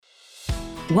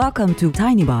Welcome to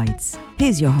Tiny Bites.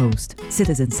 Here's your host,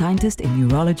 citizen scientist in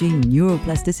neurology,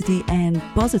 neuroplasticity, and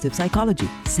positive psychology,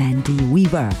 Sandy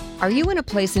Weaver. Are you in a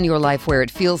place in your life where it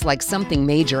feels like something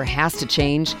major has to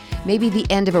change? Maybe the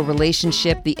end of a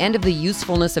relationship, the end of the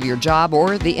usefulness of your job,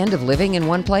 or the end of living in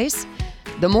one place?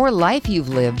 The more life you've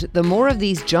lived, the more of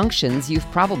these junctions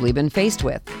you've probably been faced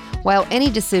with. While any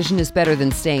decision is better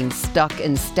than staying stuck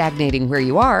and stagnating where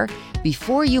you are,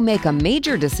 before you make a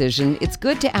major decision, it's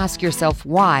good to ask yourself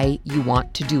why you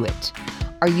want to do it.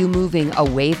 Are you moving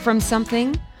away from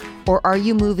something, or are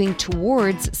you moving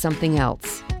towards something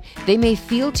else? They may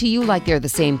feel to you like they're the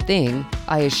same thing.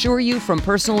 I assure you from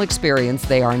personal experience,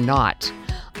 they are not.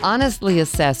 Honestly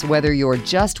assess whether you're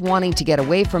just wanting to get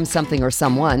away from something or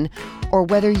someone, or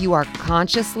whether you are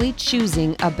consciously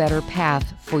choosing a better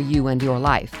path for you and your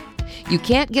life. You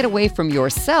can't get away from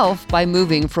yourself by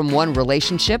moving from one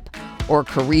relationship or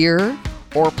career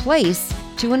or place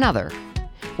to another.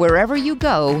 Wherever you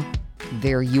go,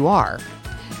 there you are.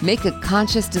 Make a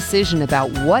conscious decision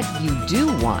about what you do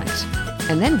want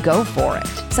and then go for it.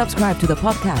 Subscribe to the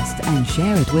podcast and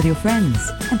share it with your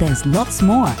friends. And there's lots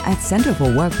more at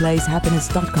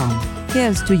centerforworkplacehappiness.com.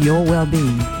 Here's to your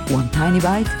well-being, one tiny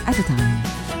bite at a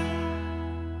time.